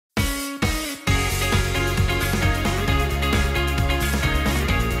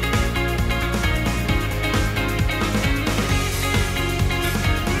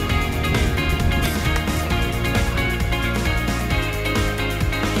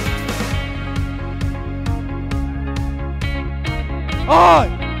¡Ay!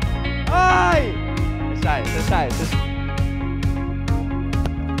 ¡Ay! Esa es.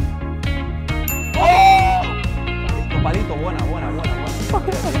 ¡Oh! Palito, buena.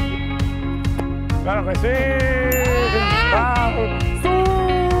 ¡Claro que sí!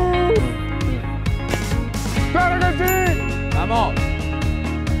 ¡Claro que sí! ¡Vamos!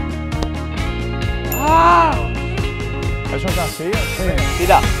 ¡Ah! Eso es así, sí.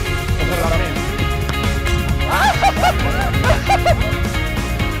 Tira. Eso es para mí.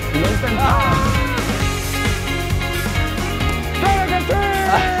 Lo he intentado. ¡Claro que sí!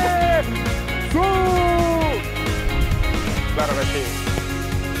 ¡Claro que sí!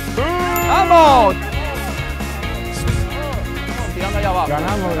 ¡Vamos! Tirando allá abajo.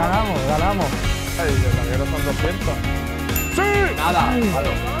 Ganamos. Ay, Dios, la guerra son 200. ¡Sí! Nada,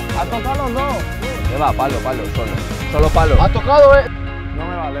 palo. Ha tocado los dos. ¿Qué va? Palo, solo palo. Ha tocado, No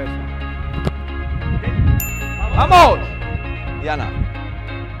me vale eso. ¡Vamos! Diana.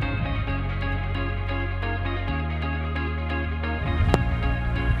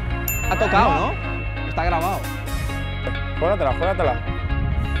 Ha tocado, ¿no? Está grabado. Juégatela.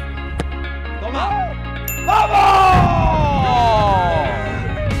 ¡Toma! ¡Vamos!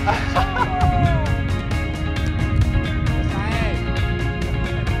 Esa es.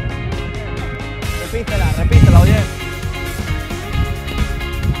 Repítela, Oier.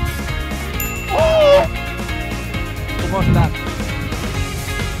 ¡Oh! ¿Cómo estás?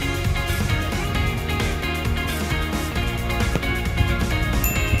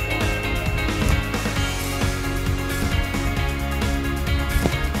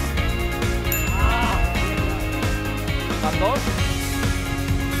 ¿Van dos?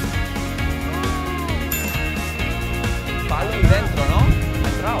 Palo y dentro, ¿no? Ha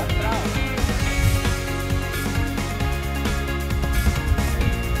entrado.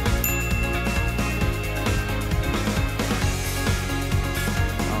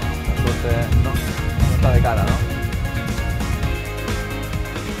 No está de cara, ¿no?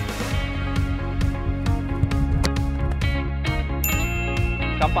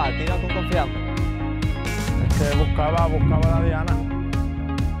 Campa, tira con confianza. Es que buscaba la Diana.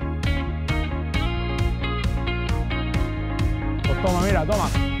 Pues toma, mira, toma.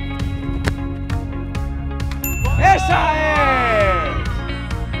 ¡Esa es!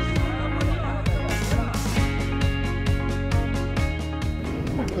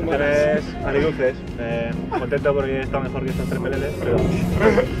 Tres agridulces. Contento porque está mejor que estos tres peleles, pero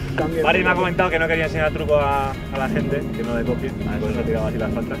Bardhi me ha comentado que no quería enseñar truco a la gente, que no le copie, por eso ha tirado así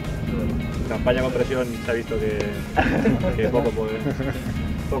las faltas. Campaña con presión se ha visto que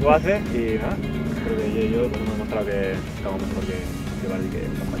poco hace y nada, creo que yo hemos demostrado que estamos mejor que Bardhi, que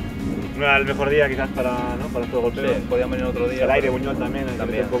Campaña. No era el mejor día quizás para estos golpeos. Sí, podían venir otro día. El aire Buñol también,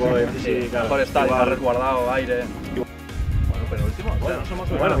 un poco de física. Mejor estadio, más resguardado, aire. Bueno, penúltimo. Bueno, somos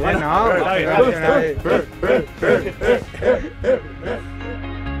bueno, Bien, no, está bien.